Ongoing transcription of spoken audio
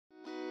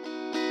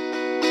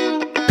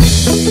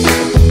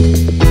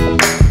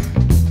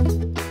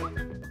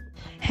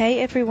Hey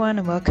everyone,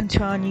 and welcome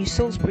to our new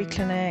Salisbury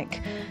clinic.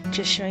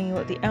 Just showing you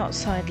what the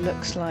outside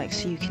looks like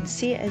so you can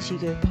see it as you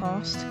go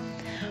past.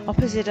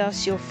 Opposite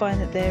us you'll find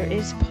that there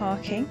is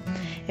parking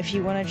if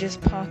you want to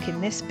just park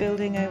in this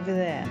building over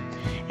there.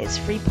 It's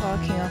free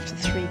parking after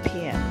 3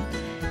 p.m.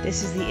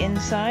 This is the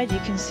inside. You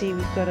can see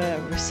we've got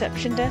a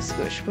reception desk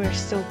which we're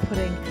still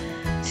putting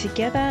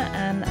together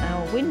and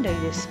our window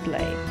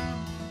display.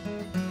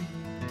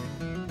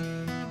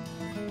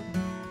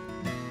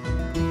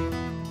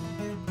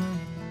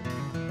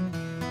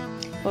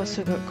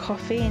 Also got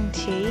coffee and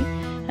tea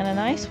and a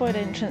nice wide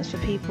entrance for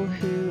people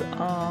who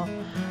are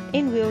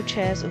in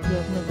wheelchairs or who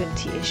have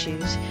mobility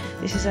issues.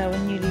 This is our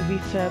newly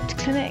refurbed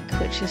clinic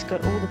which has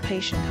got all the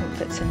patient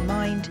comforts in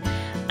mind,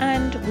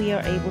 and we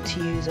are able to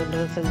use a lot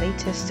of the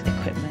latest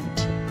equipment.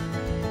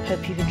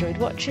 Hope you've enjoyed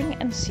watching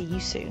and see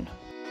you soon.